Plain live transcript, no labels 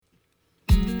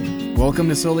Welcome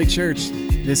to Soli Church.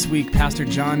 This week, Pastor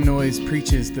John Noyes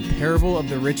preaches the parable of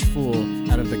the rich fool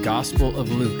out of the Gospel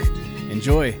of Luke.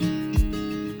 Enjoy.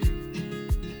 Can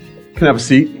I have a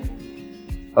seat?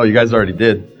 Oh, you guys already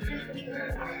did.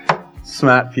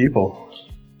 Smart people.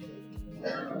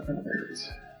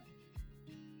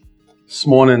 This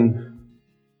morning,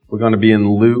 we're going to be in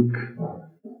Luke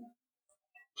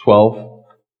 12,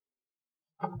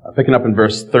 picking up in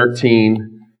verse 13,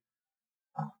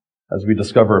 as we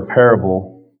discover a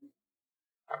parable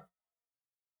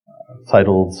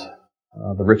titled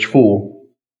The Rich Fool.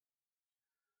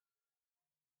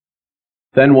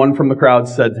 Then one from the crowd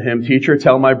said to him, "Teacher,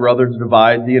 tell my brother to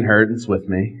divide the inheritance with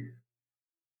me."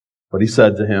 But he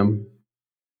said to him,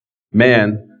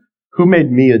 "Man, who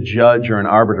made me a judge or an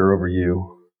arbiter over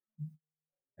you?"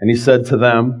 And he said to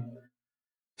them,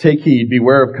 "Take heed,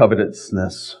 beware of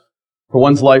covetousness. For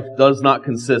one's life does not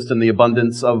consist in the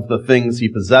abundance of the things he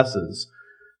possesses."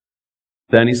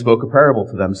 Then he spoke a parable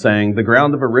to them, saying, "The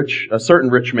ground of a certain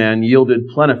rich man yielded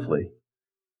plentifully.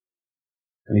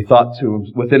 And he thought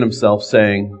within himself,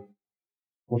 saying,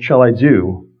 What shall I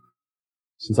do,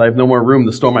 since I have no more room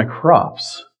to store my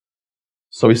crops?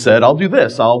 So he said, I'll do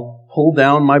this. I'll pull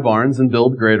down my barns and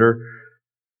build greater,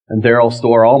 and there I'll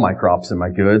store all my crops and my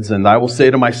goods. And I will say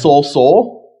to my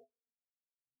soul,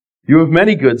 you have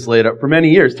many goods laid up for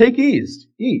many years. Take ease,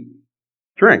 eat,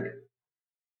 drink,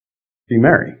 be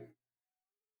merry."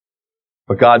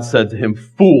 But God said to him,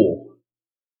 "Fool,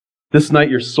 this night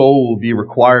your soul will be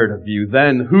required of you.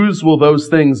 Then whose will those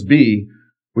things be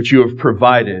which you have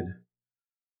provided?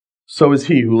 So is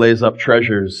he who lays up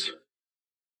treasures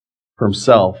for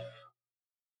himself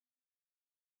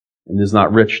and is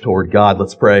not rich toward God."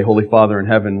 Let's pray. Holy Father in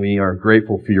heaven, we are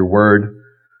grateful for your word,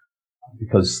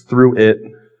 because through it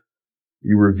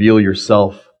you reveal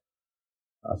yourself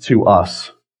to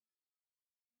us.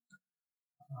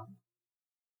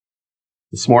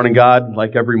 This morning, God,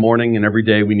 like every morning and every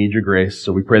day, we need your grace.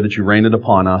 So we pray that you rain it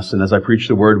upon us. And as I preach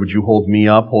the word, would you hold me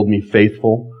up, hold me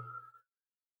faithful?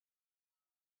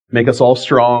 Make us all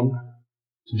strong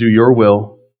to do your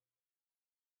will,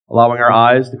 allowing our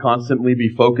eyes to constantly be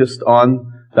focused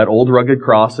on that old rugged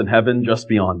cross in heaven just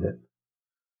beyond it.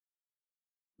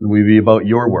 And we be about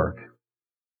your work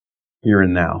here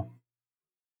and now.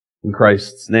 In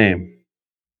Christ's name,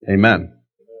 amen.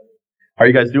 How are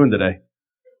you guys doing today?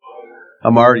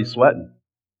 I'm already sweating.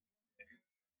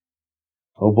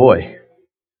 Oh boy.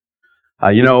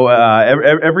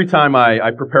 Every time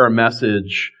I prepare a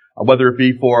message, whether it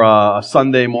be for a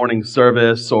Sunday morning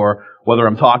service, or whether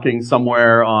I'm talking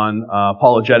somewhere on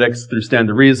apologetics through Stand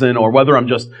to Reason, or whether I'm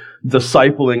just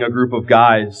discipling a group of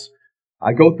guys,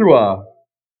 I go through a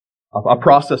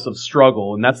process of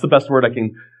struggle, and that's the best word I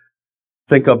can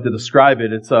think of to describe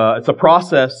it. It's a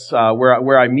process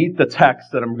where I meet the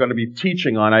text that I'm going to be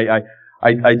teaching on.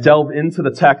 I delve into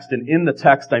the text, and in the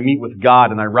text I meet with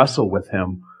God and I wrestle with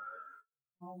Him.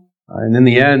 And in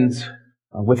the end,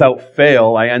 without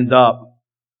fail, I end up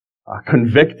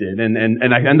convicted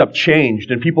and I end up changed.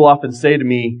 And people often say to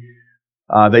me,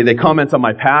 they comment on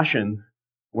my passion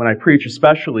when I preach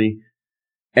especially,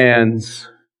 and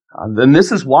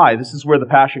this is why. This is where the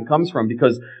passion comes from,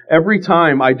 because every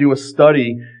time I do a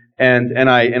study and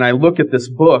I look at this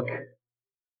book,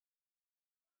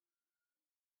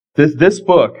 this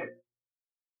book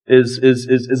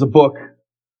is a book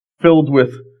filled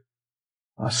with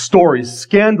stories,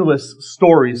 scandalous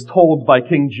stories told by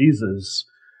King Jesus,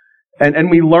 and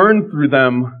we learn through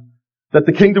them that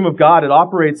the kingdom of God, it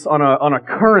operates on a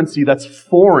currency that's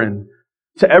foreign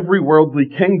to every worldly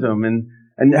kingdom.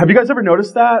 And have you guys ever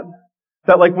noticed that?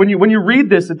 That like when you read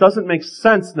this, it doesn't make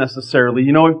sense necessarily.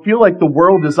 I feel like the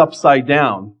world is upside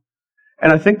down.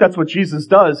 And I think that's what Jesus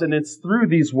does, and it's through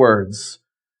these words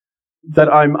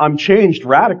that I'm changed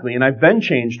radically, and I've been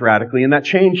changed radically, and that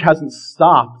change hasn't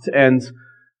stopped. And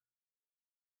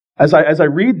as I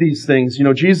read these things,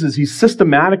 Jesus, he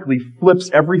systematically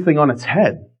flips everything on its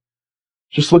head.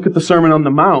 Just look at the Sermon on the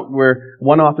Mount, where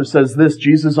one author says this: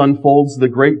 Jesus unfolds the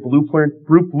great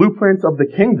blueprint of the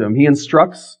kingdom. He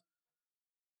instructs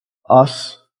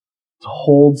us to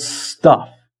hold stuff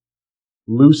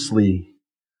loosely,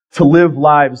 to live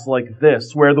lives like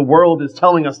this, where the world is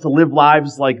telling us to live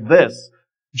lives like this.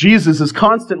 Jesus is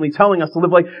constantly telling us to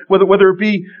live like, whether it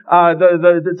be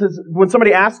when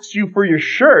somebody asks you for your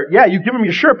shirt, yeah, you give them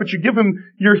your shirt, but you give them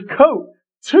your coat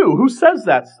too. Who says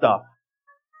that stuff?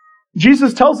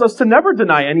 Jesus tells us to never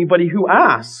deny anybody who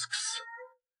asks.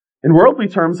 In worldly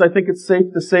terms, I think it's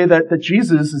safe to say that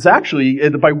Jesus is actually,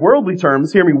 by worldly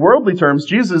terms, hear me, worldly terms,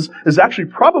 Jesus is actually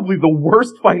probably the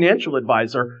worst financial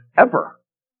advisor ever.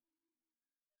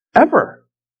 Ever.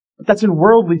 But that's in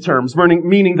worldly terms,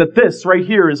 meaning that this right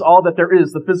here is all that there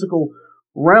is, the physical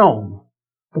realm.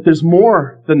 But there's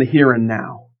more than the here and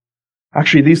now.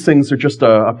 Actually, these things are just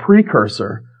a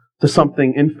precursor to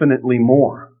something infinitely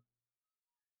more.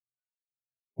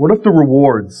 What if the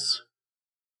rewards,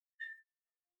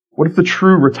 what if the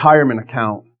true retirement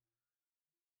account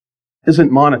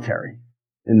isn't monetary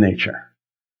in nature?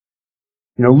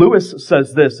 You know, Lewis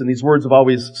says this, and these words have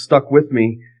always stuck with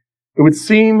me. It would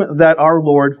seem that our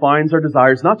Lord finds our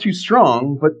desires not too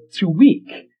strong, but too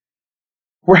weak.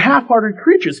 We're half-hearted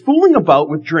creatures, fooling about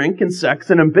with drink and sex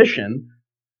and ambition,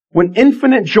 when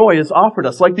infinite joy is offered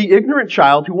us, like the ignorant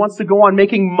child who wants to go on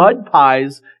making mud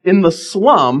pies in the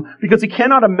slum because he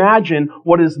cannot imagine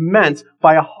what is meant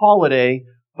by a holiday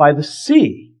by the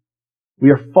sea.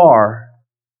 We are far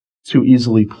too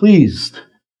easily pleased.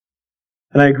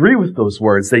 And I agree with those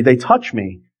words. They touch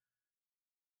me.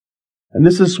 And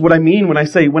this is what I mean when I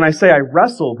say I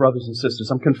wrestle, brothers and sisters.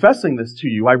 I'm confessing this to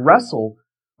you. I wrestle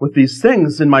with these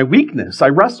things in my weakness. I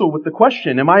wrestle with the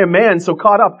question, am I a man so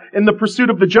caught up in the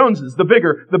pursuit of the Joneses, the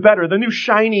bigger, the better, the new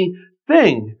shiny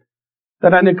thing,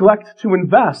 that I neglect to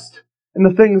invest in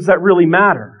the things that really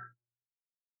matter?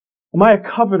 Am I a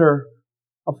coveter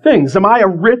of things? Am I a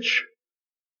rich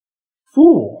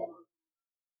fool?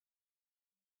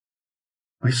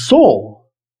 My soul,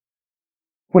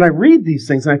 when I read these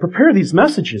things and I prepare these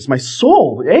messages, my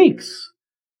soul aches.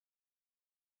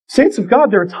 Saints of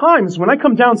God, there are times when I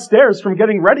come downstairs from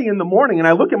getting ready in the morning and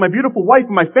I look at my beautiful wife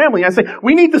and my family and I say,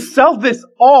 we need to sell this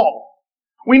all.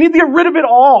 We need to get rid of it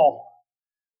all.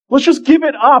 Let's just give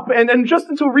it up. And just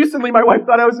until recently, my wife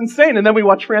thought I was insane. And then we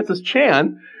watched Frances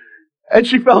Chan and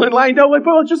she fell in line. No, like,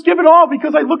 well, just give it all,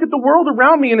 because I look at the world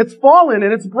around me and it's fallen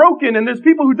and it's broken and there's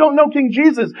people who don't know King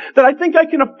Jesus that I think I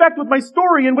can affect with my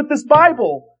story and with this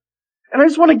Bible. And I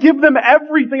just want to give them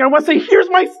everything. I want to say, here's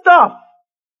my stuff.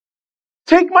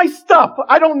 Take my stuff.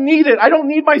 I don't need it. I don't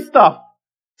need my stuff.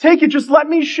 Take it. Just let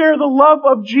me share the love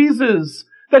of Jesus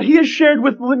that He has shared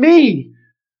with me.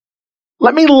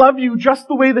 Let me love you just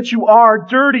the way that you are,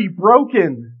 dirty,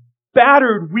 broken,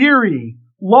 battered, weary,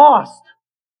 lost.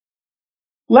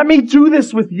 Let me do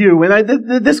this with you.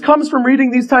 And this comes from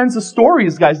reading these kinds of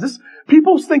stories, guys.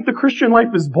 People think the Christian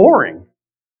life is boring.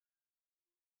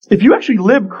 If you actually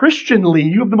live Christianly,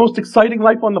 you have the most exciting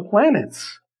life on the planet.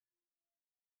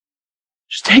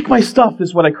 Just take my stuff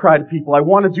is what I cry to people. I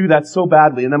want to do that so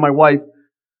badly. And then my wife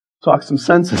talks some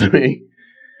sense into me.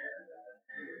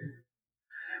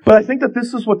 But I think that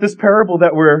this is what this parable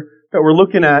that we're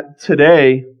looking at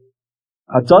today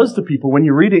does to people when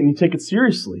you read it and you take it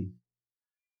seriously.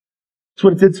 It's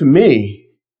what it did to me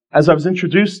as I was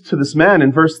introduced to this man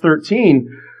in verse 13.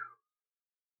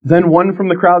 Then one from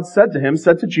the crowd said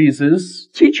to Jesus,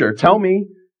 "Teacher, tell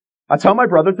my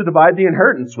brother to divide the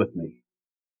inheritance with me."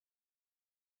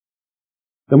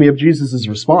 Then we have Jesus'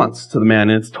 response to the man,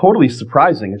 and it's totally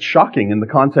surprising. It's shocking in the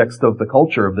context of the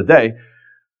culture of the day.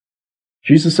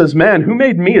 Jesus says, "Man, who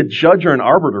made me a judge or an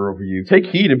arbiter over you? Take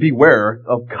heed and beware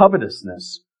of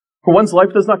covetousness. For one's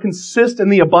life does not consist in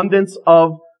the abundance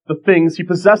of the things he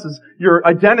possesses." Your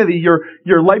identity,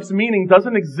 your life's meaning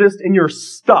doesn't exist in your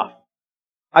stuff.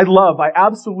 I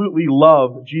absolutely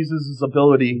love Jesus'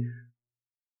 ability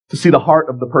to see the heart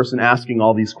of the person asking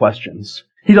all these questions.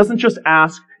 He doesn't just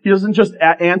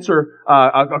answer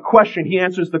a question, he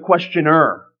answers the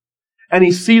questioner. And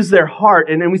he sees their heart,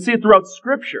 and we see it throughout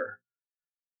Scripture.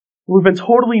 It would have been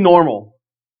totally normal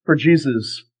for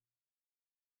Jesus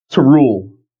to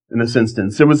rule in this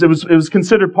instance. It was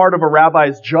considered part of a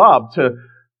rabbi's job to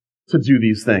do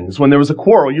these things. When there was a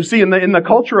quarrel, you see in the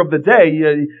culture of the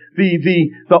day,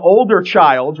 the older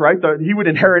child, right, he would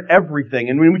inherit everything.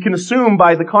 And we can assume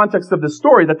by the context of this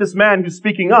story that this man who's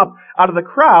speaking up out of the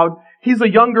crowd, he's a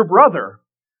younger brother.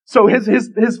 So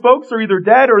his folks are either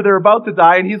dead or they're about to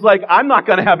die, and he's like, I'm not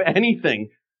going to have anything.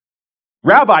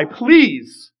 Rabbi,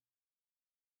 please,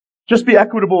 just be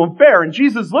equitable and fair. And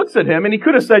Jesus looks at him, and he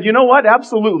could have said, you know what,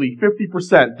 absolutely,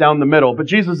 50% down the middle. But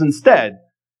Jesus instead,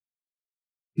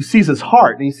 he sees his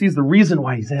heart, and he sees the reason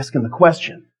why he's asking the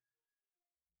question.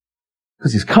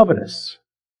 Because he's covetous.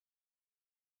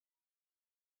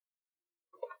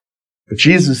 But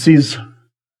Jesus sees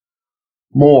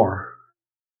more.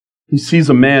 He sees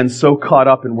a man so caught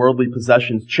up in worldly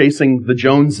possessions, chasing the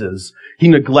Joneses, he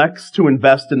neglects to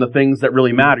invest in the things that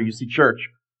really matter. You see, church,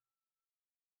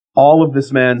 all of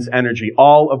this man's energy,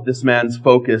 all of this man's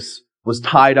focus was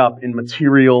tied up in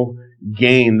material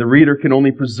gain. The reader can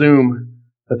only presume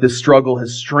that this struggle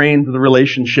has strained the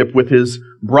relationship with his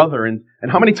brother. And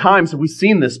how many times have we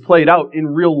seen this played out in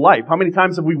real life? How many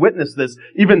times have we witnessed this?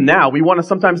 Even now, we want to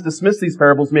sometimes dismiss these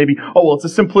parables maybe, oh, well, it's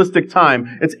a simplistic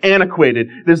time. It's antiquated.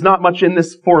 There's not much in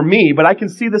this for me. But I can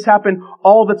see this happen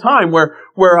all the time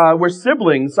where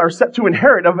siblings are set to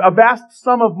inherit a vast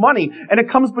sum of money, and it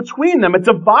comes between them. It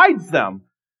divides them.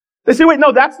 They say, wait,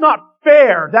 no, that's not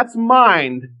fair. That's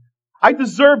mine. I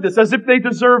deserve this, as if they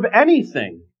deserve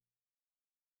anything.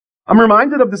 I'm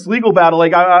reminded of this legal battle.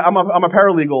 Like I'm a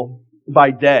paralegal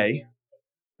by day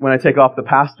when I take off the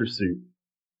pastor suit,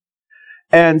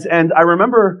 and I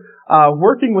remember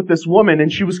working with this woman,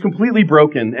 and she was completely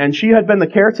broken, and she had been the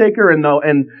caretaker and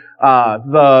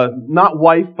the not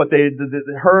wife, but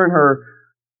her and her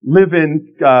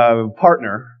live-in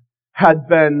partner had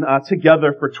been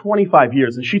together for 25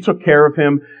 years, and she took care of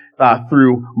him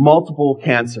through multiple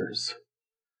cancers,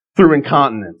 through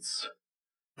incontinence,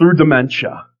 through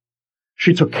dementia.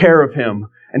 She took care of him,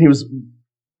 and he was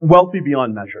wealthy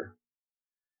beyond measure.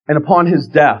 And upon his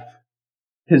death,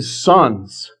 his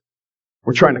sons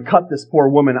were trying to cut this poor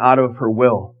woman out of her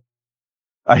will,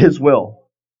 his will.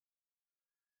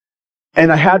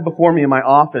 And I had before me in my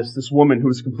office this woman who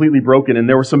was completely broken, and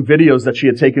there were some videos that she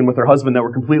had taken with her husband that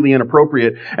were completely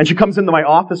inappropriate. And she comes into my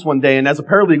office one day, and as a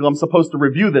paralegal, I'm supposed to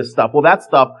review this stuff. Well, that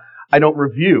stuff I don't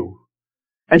review.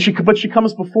 But she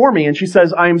comes before me and she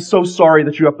says, I am so sorry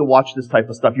that you have to watch this type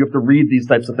of stuff. You have to read these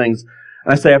types of things.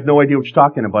 And I say, I have no idea what you're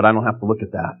talking about. I don't have to look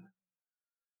at that.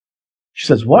 She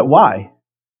says, what? Why?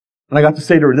 And I got to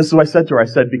say to her, this is what I said to her. I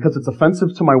said, because it's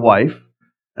offensive to my wife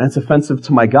and it's offensive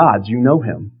to my God. You know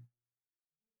him.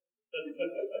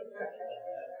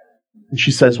 And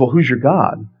she says, well, who's your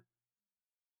God?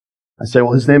 I say,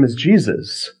 well, his name is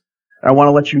Jesus. And I want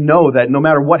to let you know that no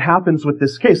matter what happens with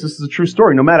this case, this is a true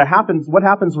story, no matter what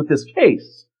happens with this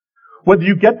case, whether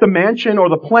you get the mansion or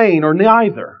the plane or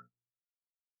neither,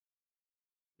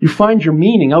 you find your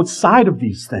meaning outside of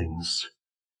these things.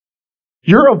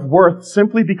 You're of worth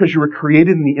simply because you were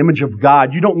created in the image of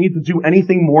God. You don't need to do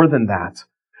anything more than that.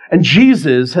 And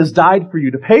Jesus has died for you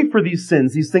to pay for these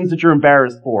sins, these things that you're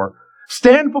embarrassed for.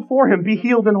 Stand before him, be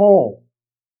healed and whole.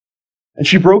 And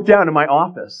she broke down in my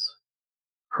office,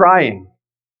 crying.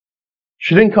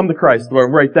 She didn't come to Christ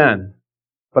right then,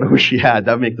 but I wish she had.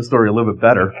 That would make the story a little bit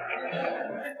better.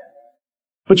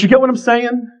 But you get what I'm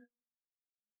saying?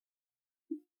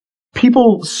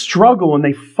 People struggle and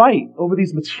they fight over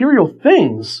these material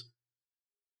things.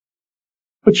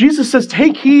 But Jesus says,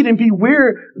 take heed and be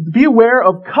aware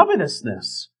of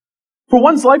covetousness. For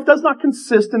one's life does not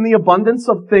consist in the abundance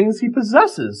of things he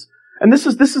possesses. And this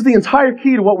is the entire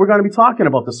key to what we're going to be talking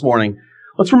about this morning.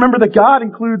 Let's remember that God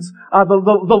includes the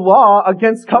law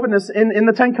against covetousness in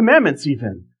the Ten Commandments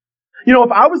even. You know,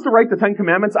 if I was to write the Ten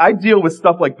Commandments, I'd deal with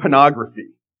stuff like pornography.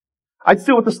 I'd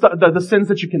deal with the sins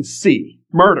that you can see,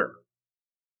 murder.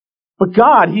 But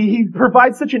God, He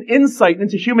provides such an insight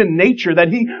into human nature that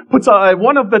He puts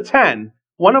one of the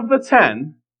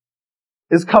ten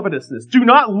is covetousness. Do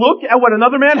not look at what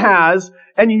another man has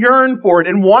and yearn for it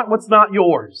and want what's not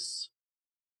yours.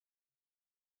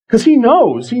 Because He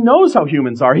knows how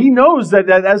humans are. He knows that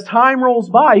as time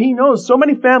rolls by, He knows so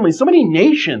many families, so many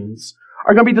nations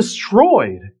are going to be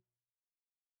destroyed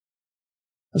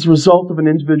as a result of an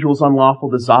individual's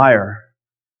unlawful desire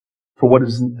for what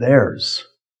isn't theirs.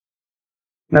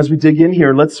 And as we dig in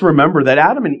here, let's remember that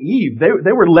Adam and Eve,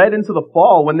 they were led into the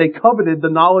fall when they coveted the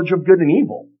knowledge of good and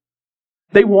evil.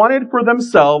 They wanted for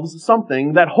themselves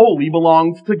something that wholly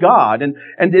belonged to God.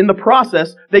 And in the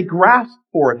process, they grasped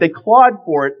for it, they clawed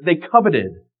for it, they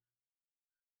coveted,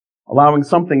 allowing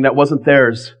something that wasn't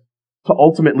theirs to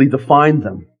ultimately define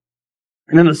them.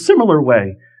 And in a similar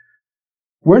way,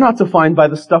 we're not defined by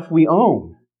the stuff we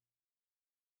own.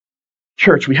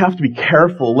 Church, we have to be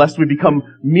careful lest we become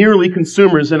merely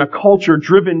consumers in a culture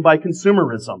driven by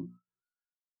consumerism,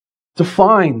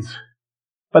 defined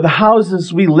by the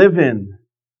houses we live in,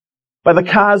 by the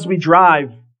cars we drive,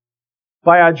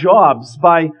 by our jobs,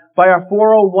 by our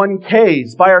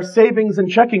 401ks, by our savings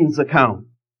and checkings account.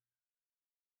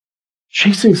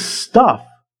 Chasing stuff.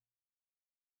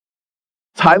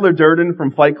 Tyler Durden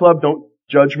from Fight Club, don't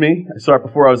judge me. I saw it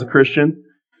before I was a Christian.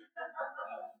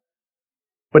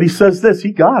 But he says this,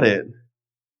 he got it.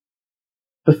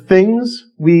 The things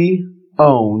we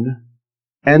own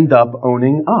end up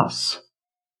owning us.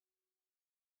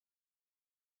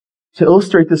 To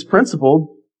illustrate this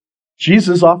principle,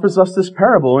 Jesus offers us this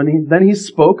parable, and then he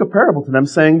spoke a parable to them,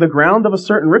 saying, the ground of a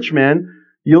certain rich man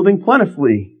yielding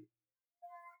plentifully.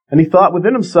 And he thought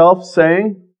within himself,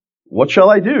 saying, what shall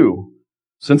I do?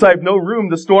 Since I have no room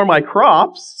to store my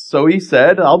crops, so he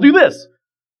said, I'll do this.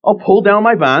 I'll pull down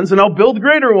my vans and I'll build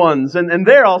greater ones. And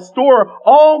there I'll store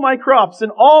all my crops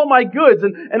and all my goods.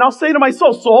 And I'll say to my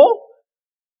soul, soul,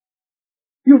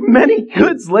 you have many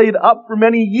goods laid up for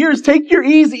many years. Take your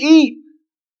ease, eat,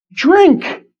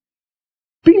 drink,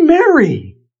 be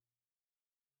merry.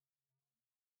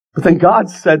 But then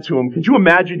God said to him, could you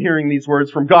imagine hearing these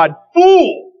words from God?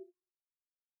 Fool!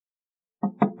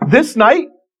 This night,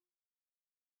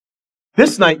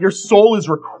 your soul is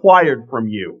required from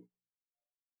you.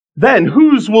 Then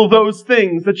whose will those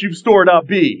things that you've stored up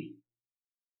be?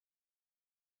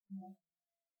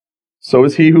 So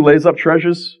is he who lays up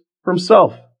treasures for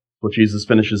himself, what Jesus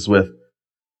finishes with,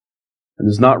 and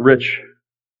is not rich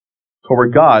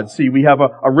toward God. See, we have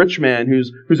a rich man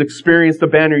who's experienced a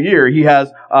banner year.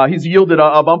 He's yielded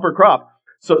a bumper crop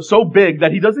so big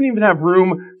that he doesn't even have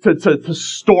room to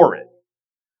store it.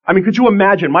 I mean, could you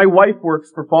imagine? My wife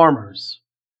works for farmers.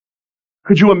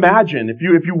 Could you imagine if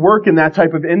you work in that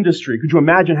type of industry? Could you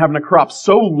imagine having a crop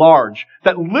so large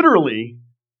that literally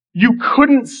you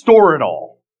couldn't store it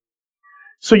all?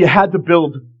 So you had to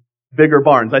build bigger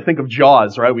barns. I think of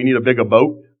Jaws, right? We need a bigger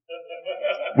boat.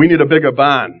 We need a bigger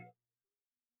barn.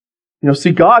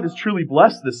 See, God has truly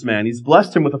blessed this man. He's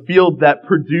blessed him with a field that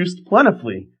produced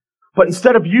plentifully. But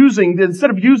instead of using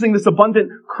this abundant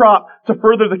crop to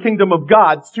further the kingdom of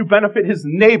God, to benefit his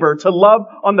neighbor, to love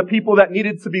on the people that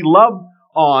needed to be loved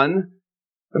on,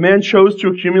 the man chose to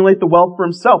accumulate the wealth for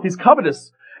himself. He's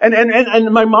covetous.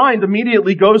 And my mind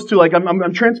immediately goes to,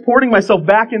 I'm transporting myself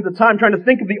back into time, trying to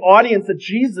think of the audience that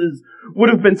Jesus would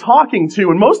have been talking to.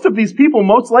 And most of these people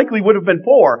most likely would have been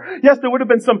poor. Yes, there would have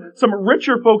been some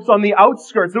richer folks on the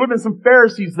outskirts. There would have been some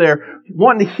Pharisees there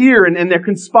wanting to hear, and they're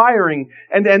conspiring.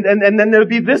 And then there would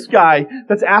be this guy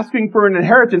that's asking for an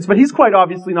inheritance, but he's quite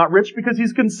obviously not rich because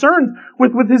he's concerned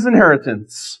with his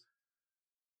inheritance.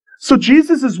 So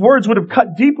Jesus' words would have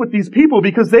cut deep with these people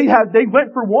because they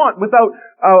went for want without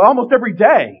almost every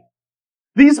day.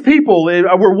 These people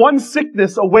were one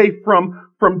sickness away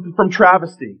from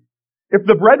travesty. If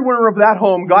the breadwinner of that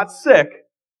home got sick,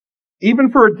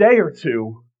 even for a day or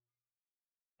two,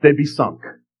 they'd be sunk.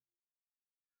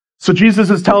 So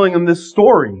Jesus is telling them this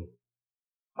story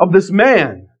of this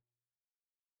man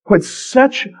who had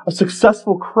such a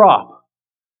successful crop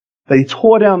that he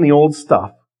tore down the old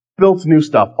stuff, built new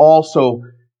stuff, also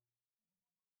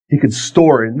he could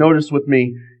store it. Notice with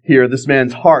me here, this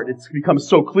man's heart. It's become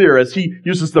so clear as he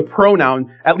uses the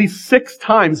pronoun at least 6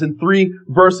 times in 3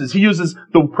 verses. He uses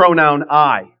the pronoun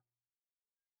I.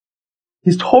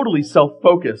 He's totally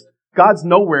self-focused. God's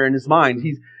nowhere in his mind.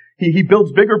 He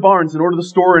builds bigger barns in order to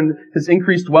store in his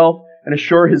increased wealth and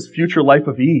assure his future life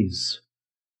of ease.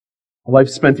 A life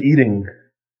spent eating,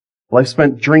 a life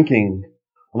spent drinking,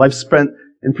 a life spent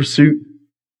in pursuit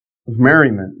of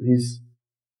merriment. He's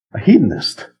a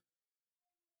hedonist.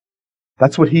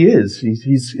 That's what he is.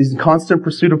 He's in constant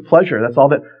pursuit of pleasure. That's all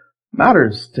that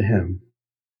matters to him.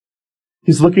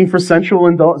 He's looking for sensual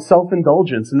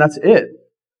self-indulgence, and that's it.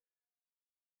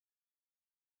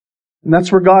 And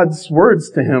that's where God's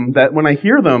words to him, that when I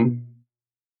hear them,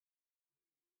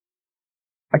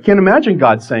 I can't imagine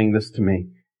God saying this to me.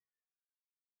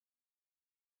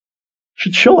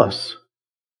 Should chill us.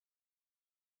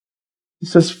 He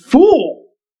says, fool!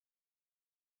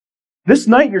 This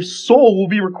night your soul will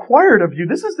be required of you.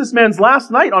 This is this man's last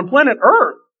night on planet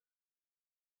Earth.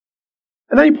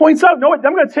 And then he points out, know what,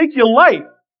 I'm going to take your life.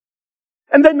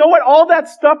 And then know what, all that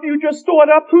stuff you just stored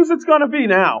up, whose it's going to be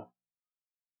now?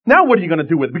 Now what are you going to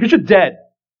do with it? Because you're dead.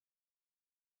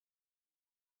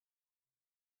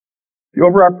 The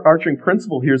overarching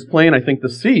principle here is plain, I think, to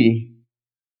see.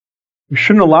 We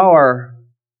shouldn't allow our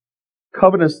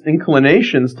covetous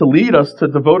inclinations to lead us to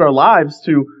devote our lives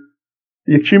to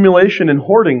the accumulation and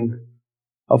hoarding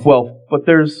of wealth. But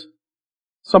there's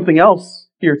something else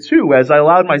here too. As I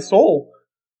allowed my soul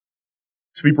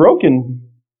to be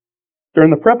broken during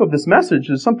the prep of this message,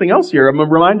 there's something else here. I'm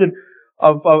reminded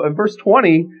of verse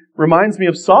 20, reminds me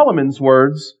of Solomon's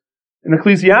words in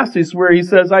Ecclesiastes where he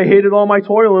says, I hated all my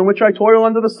toil in which I toil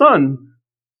under the sun,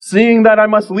 seeing that I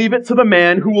must leave it to the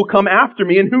man who will come after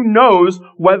me, and who knows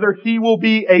whether he will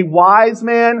be a wise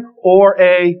man or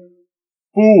a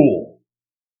fool.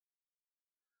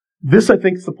 This, I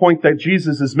think, is the point that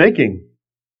Jesus is making.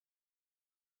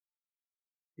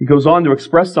 He goes on to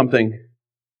express something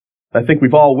I think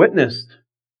we've all witnessed.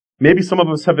 Maybe some of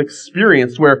us have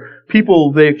experienced where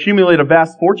people, they accumulate a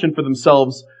vast fortune for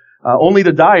themselves only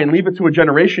to die and leave it to a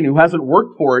generation who hasn't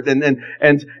worked for it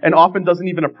and often doesn't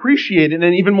even appreciate it.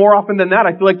 And even more often than that,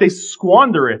 I feel like they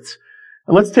squander it.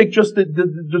 And let's take just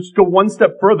go one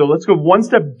step further. Let's go one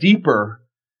step deeper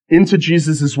into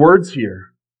Jesus' words here.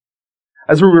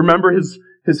 As we remember his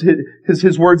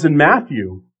his words in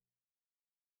Matthew.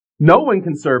 No one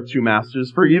can serve two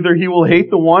masters, for either he will hate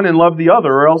the one and love the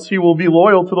other, or else he will be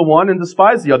loyal to the one and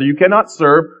despise the other. You cannot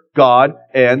serve God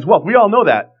and wealth. We all know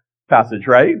that passage,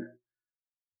 right?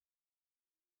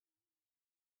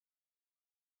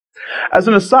 As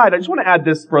an aside, I just want to add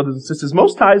this, brothers and sisters.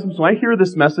 Most times when I hear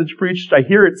this message preached, I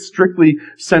hear it strictly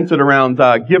centered around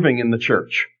giving in the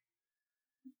church.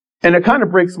 And it kind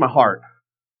of breaks my heart,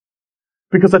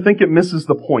 because I think it misses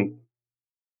the point.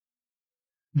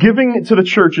 Giving to the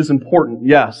church is important,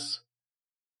 yes.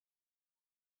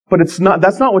 But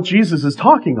that's not what Jesus is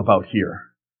talking about here.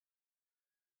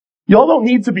 Y'all don't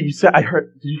need to be,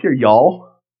 did you hear y'all?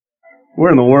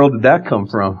 Where in the world did that come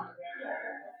from?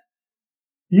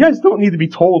 You guys don't need to be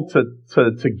told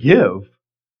to give.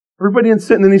 Everybody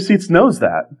sitting in these seats knows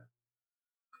that.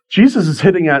 Jesus is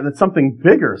hitting at something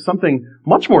bigger, something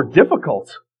much more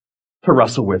difficult to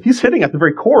wrestle with. He's hitting at the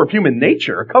very core of human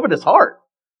nature, a covetous heart.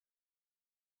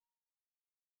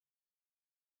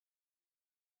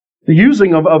 The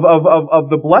using of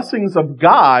the blessings of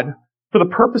God for the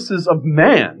purposes of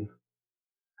man.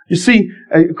 You see,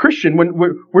 a Christian, when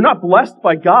we're not blessed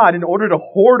by God in order to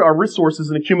hoard our resources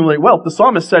and accumulate wealth. The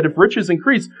psalmist said, if riches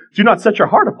increase, do not set your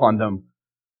heart upon them.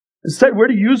 Instead, we're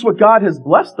to use what God has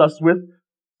blessed us with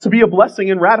to be a blessing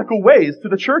in radical ways to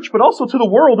the church, but also to the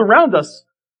world around us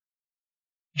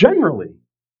generally.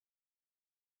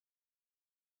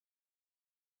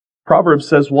 Proverbs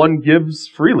says, one gives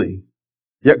freely,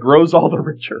 yet grows all the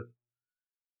richer.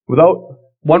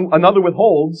 Another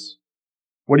withholds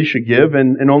what he should give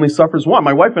and only suffers want.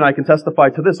 My wife and I can testify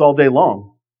to this all day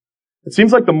long. It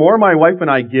seems like the more my wife and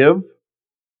I give,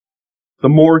 the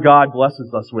more God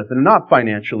blesses us with. And not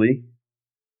financially,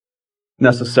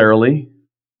 necessarily.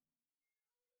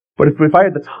 But if I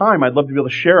had the time, I'd love to be able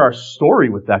to share our story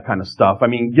with that kind of stuff. I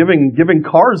mean, giving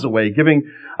cars away, giving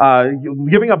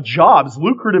up jobs,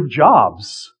 lucrative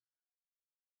jobs,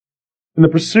 in the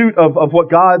pursuit of what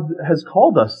God has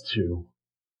called us to.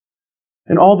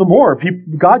 And all the more,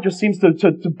 God just seems to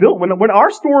build. When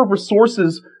our store of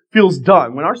resources feels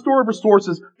done, when our store of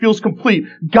resources feels complete,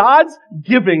 God's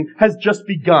giving has just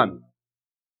begun.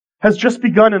 Has just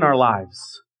begun in our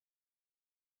lives.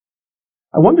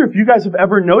 I wonder if you guys have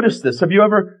ever noticed this. Have you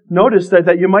ever noticed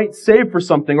that you might save for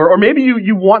something? Or maybe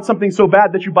you want something so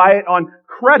bad that you buy it on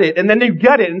credit, and then you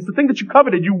get it, and it's the thing that you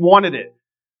coveted, you wanted it.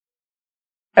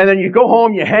 And then you go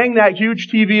home, you hang that huge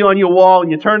TV on your wall,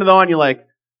 and you turn it on, you're like,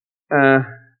 that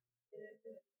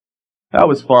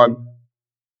was fun.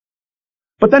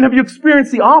 But then have you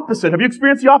experienced the opposite? Have you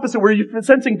experienced the opposite where you're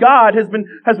sensing God has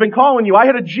been calling you? I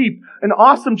had a Jeep, an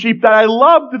awesome Jeep that I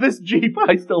loved this Jeep.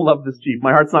 I still love this Jeep.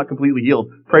 My heart's not completely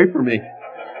healed. Pray for me.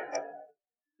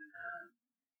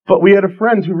 But we had a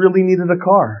friend who really needed a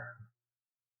car.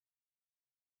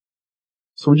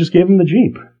 So we just gave him the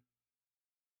Jeep.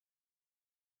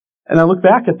 And I look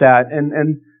back at that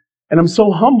and I'm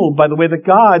so humbled by the way that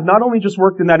God not only just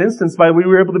worked in that instance by we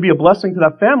were able to be a blessing to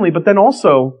that family, but then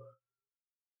also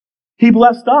He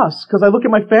blessed us. Because I look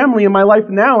at my family and my life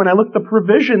now and I look at the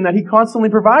provision that He constantly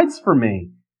provides for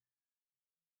me.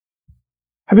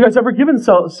 Have you guys ever given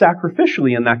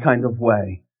sacrificially in that kind of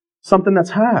way? Something that's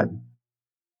had.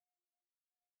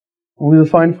 Only to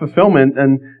find fulfillment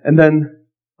and then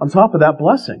on top of that,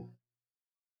 blessing.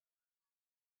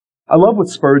 I love what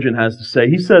Spurgeon has to say.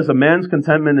 He says, a man's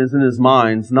contentment is in his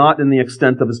mind, not in the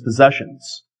extent of his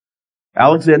possessions.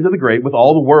 Alexander the Great, with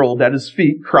all the world at his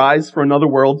feet, cries for another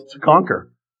world to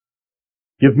conquer.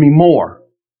 Give me more.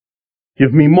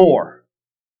 Give me more.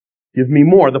 Give me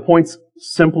more. The point's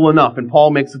simple enough, and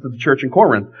Paul makes it to the church in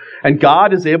Corinth. And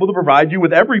God is able to provide you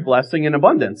with every blessing in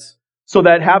abundance, so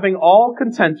that having all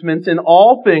contentment in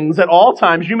all things at all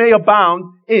times, you may abound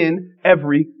in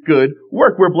every good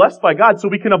work. We're blessed by God so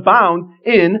we can abound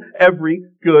in every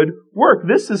good work.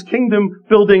 This is kingdom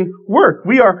building work.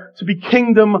 We are to be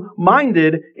kingdom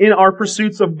minded in our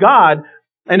pursuits of God.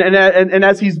 And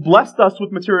as He's blessed us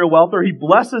with material wealth, or He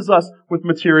blesses us with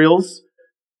materials,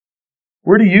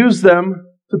 we're to use them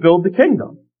to build the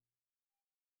kingdom.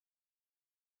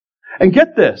 And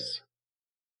get this.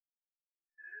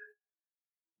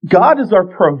 God is our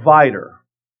provider.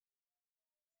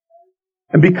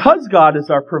 And because God is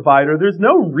our provider, there's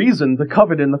no reason to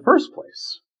covet in the first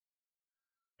place.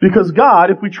 Because God,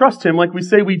 if we trust Him like we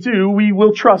say we do, we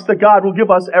will trust that God will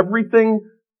give us everything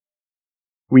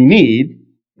we need,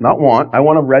 not want. I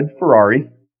want a red Ferrari.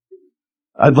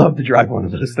 I'd love to drive one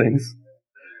of those things.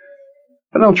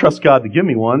 But I don't trust God to give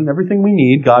me one. Everything we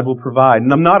need, God will provide.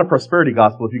 And I'm not a prosperity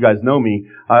gospel, if you guys know me.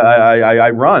 I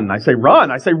run. I say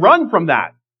run. I say run from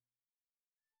that.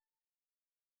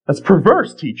 That's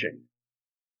perverse teaching.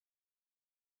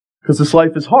 Because this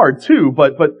life is hard too,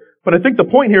 but I think the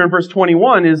point here in verse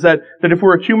 21 is that if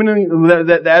we're accumulating,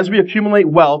 that as we accumulate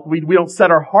wealth, we don't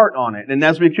set our heart on it. And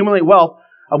as we accumulate wealth,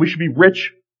 we should be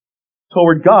rich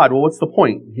toward God. Well, what's the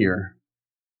point here?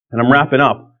 And I'm wrapping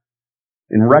up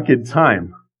in record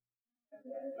time.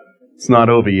 It's not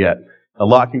over yet. A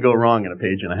lot can go wrong in a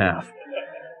page and a half.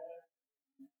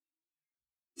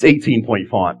 It's 18-point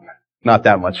font. Not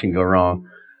that much can go wrong.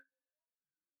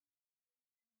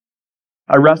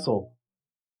 I wrestle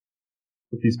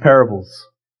with these parables.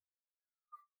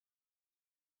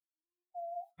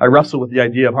 I wrestle with the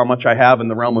idea of how much I have in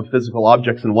the realm of physical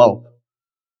objects and wealth.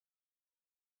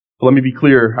 But let me be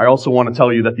clear, I also want to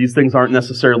tell you that these things aren't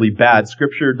necessarily bad.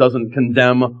 Scripture doesn't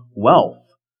condemn wealth.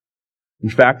 In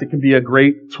fact, it can be a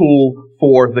great tool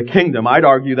for the kingdom. I'd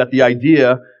argue that the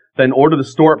idea that in order to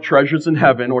store up treasures in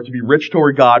heaven or to be rich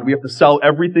toward God, we have to sell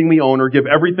everything we own or give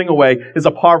everything away is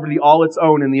a poverty all its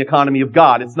own in the economy of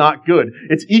God. It's not good.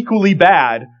 It's equally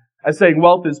bad as saying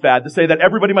wealth is bad, to say that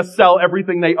everybody must sell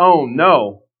everything they own.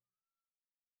 No.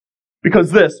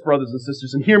 Because this, brothers and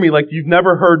sisters, and hear me like you've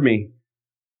never heard me,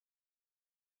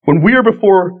 when we are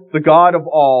before the God of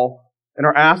all and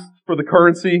are asked for the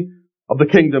currency of the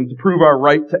kingdom to prove our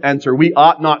right to enter, we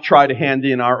ought not try to hand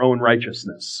in our own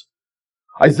righteousness.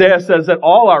 Isaiah says that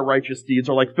all our righteous deeds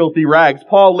are like filthy rags.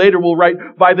 Paul later will write,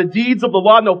 by the deeds of the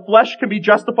law, no flesh can be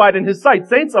justified in his sight.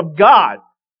 Saints of God,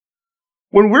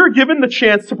 when we're given the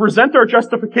chance to present our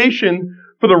justification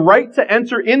for the right to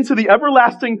enter into the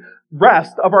everlasting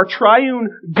rest of our triune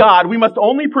God, we must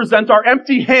only present our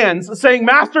empty hands, saying,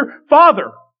 Master,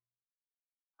 Father,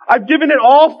 I've given it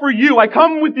all for you. I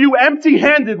come with you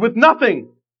empty-handed, with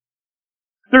nothing.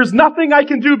 There's nothing I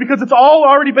can do because it's all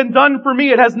already been done for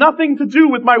me. It has nothing to do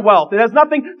with my wealth. It has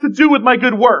nothing to do with my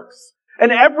good works.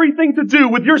 And everything to do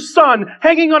with your Son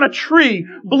hanging on a tree,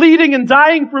 bleeding and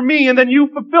dying for me, and then you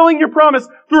fulfilling your promise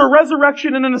through a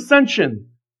resurrection and an ascension.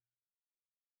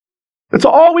 It's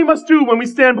all we must do when we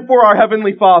stand before our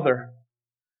Heavenly Father.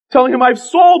 Telling Him, I've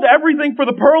sold everything for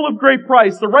the pearl of great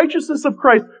price, the righteousness of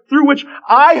Christ, through which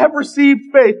I have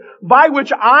received faith, by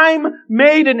which I'm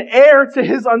made an heir to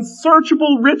His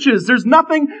unsearchable riches. There's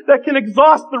nothing that can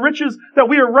exhaust the riches that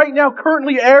we are right now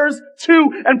currently heirs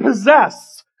to and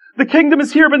possess. The kingdom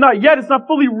is here, but not yet. It's not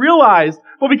fully realized,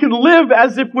 but we can live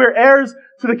as if we're heirs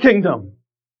to the kingdom.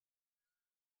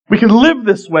 We can live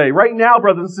this way right now,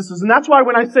 brothers and sisters. And that's why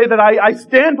when I say that I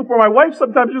stand before my wife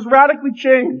sometimes just radically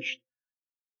changed.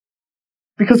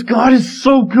 Because God is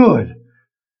so good.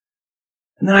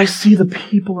 And then I see the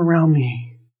people around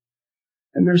me.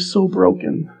 And they're so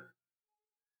broken.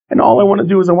 And all I want to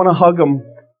do is I want to hug them.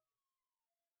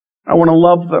 I want to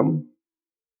love them.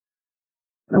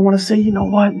 And I want to say, you know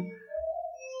what?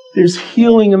 There's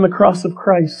healing in the cross of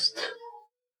Christ.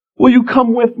 Will you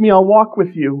come with me? I'll walk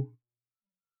with you.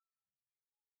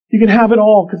 You can have it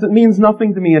all because it means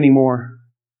nothing to me anymore.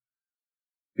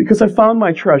 Because I found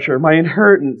my treasure, my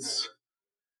inheritance.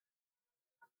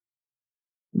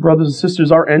 Brothers and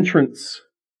sisters, our entrance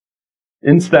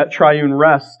into that triune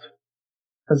rest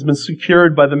has been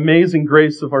secured by the amazing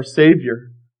grace of our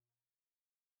Savior.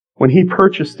 When He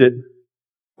purchased it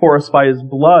for us by His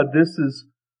blood, this is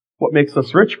what makes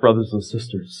us rich, brothers and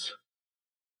sisters.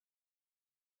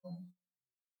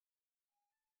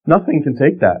 Nothing can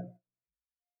take that.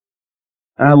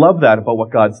 And I love that about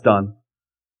what God's done.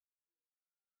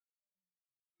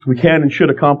 We can and should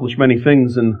accomplish many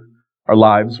things in our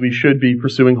lives. We should be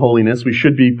pursuing holiness. We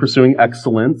should be pursuing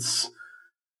excellence.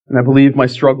 And I believe my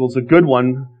struggle is a good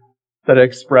one that I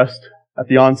expressed at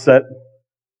the onset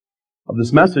of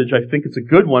this message. I think it's a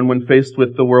good one when faced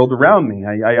with the world around me.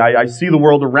 I see the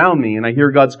world around me and I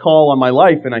hear God's call on my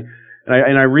life and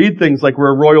I read things like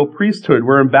we're a royal priesthood.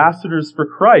 We're ambassadors for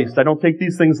Christ. I don't take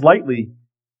these things lightly.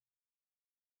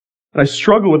 And I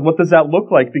struggle with what does that look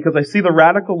like because I see the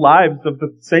radical lives of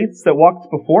the saints that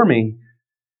walked before me.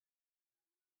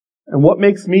 And what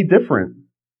makes me different?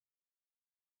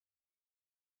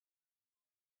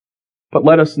 But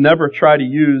let us never try to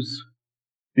use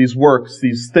these works,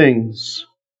 these things,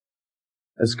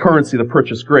 as currency to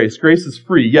purchase grace. Grace is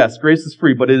free. Yes, grace is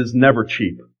free, but it is never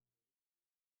cheap.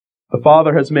 The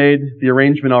Father has made the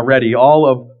arrangement already, all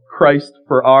of Christ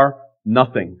for our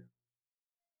nothing.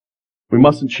 We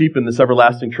mustn't cheapen this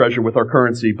everlasting treasure with our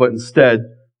currency, but instead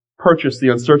purchase the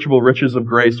unsearchable riches of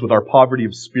grace with our poverty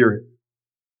of spirit.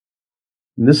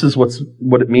 And this is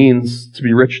what it means to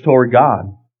be rich toward God.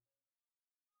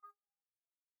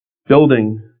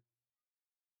 Building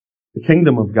the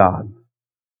kingdom of God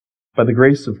by the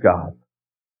grace of God,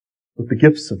 with the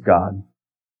gifts of God,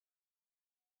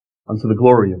 unto the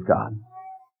glory of God.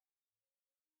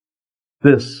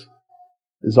 This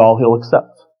is all He'll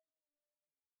accept.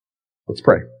 Let's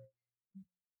pray.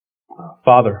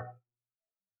 Father,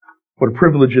 what a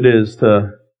privilege it is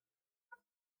to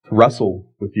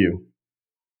wrestle with you.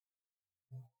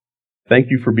 Thank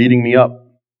you for beating me up.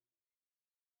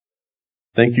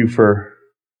 Thank you for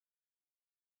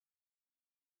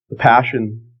the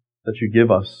passion that you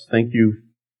give us. Thank you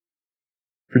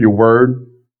for your word.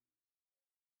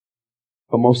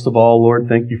 But most of all, Lord,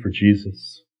 thank you for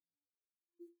Jesus.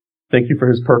 Thank you for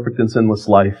His perfect and sinless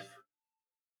life.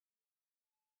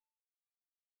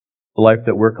 The life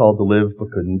that we're called to live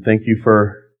but couldn't. Thank you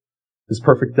for His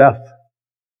perfect death.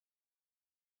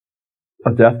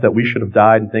 A death that we should have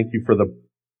died. And thank you for the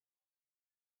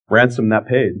ransom that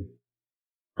paid.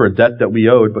 For a debt that we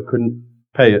owed but couldn't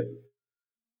pay it.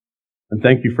 And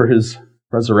thank you for His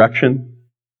resurrection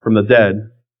from the dead,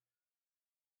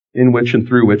 in which and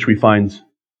through which we find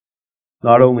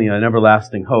not only an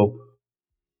everlasting hope,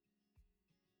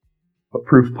 but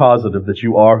proof positive that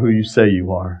you are who you say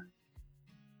you are.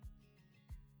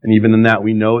 And even in that,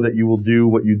 we know that you will do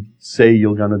what you say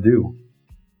you're going to do.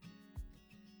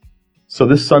 So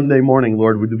this Sunday morning,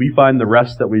 Lord, would we find the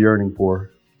rest that we're yearning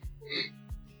for?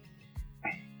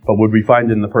 But would we find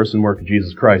it in the person and work of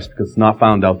Jesus Christ? Because it's not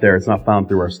found out there. It's not found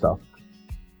through our stuff.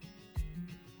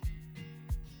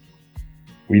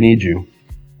 We need you.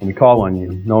 And we call on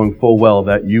you, knowing full well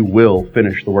that you will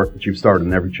finish the work that you've started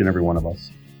in each and every one of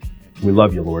us. We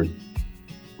love you, Lord.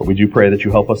 But we do pray that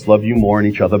you help us love you more and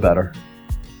each other better.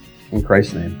 In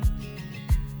Christ's name,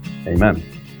 amen.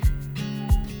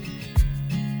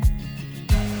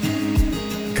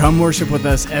 Come worship with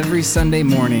us every Sunday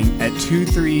morning at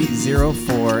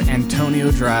 2304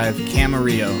 Antonio Drive,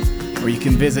 Camarillo, or you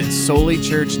can visit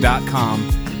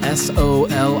solichurch.com,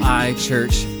 SOLI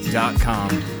church.com.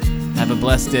 Have a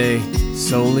blessed day.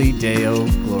 Soli Deo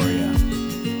Gloria.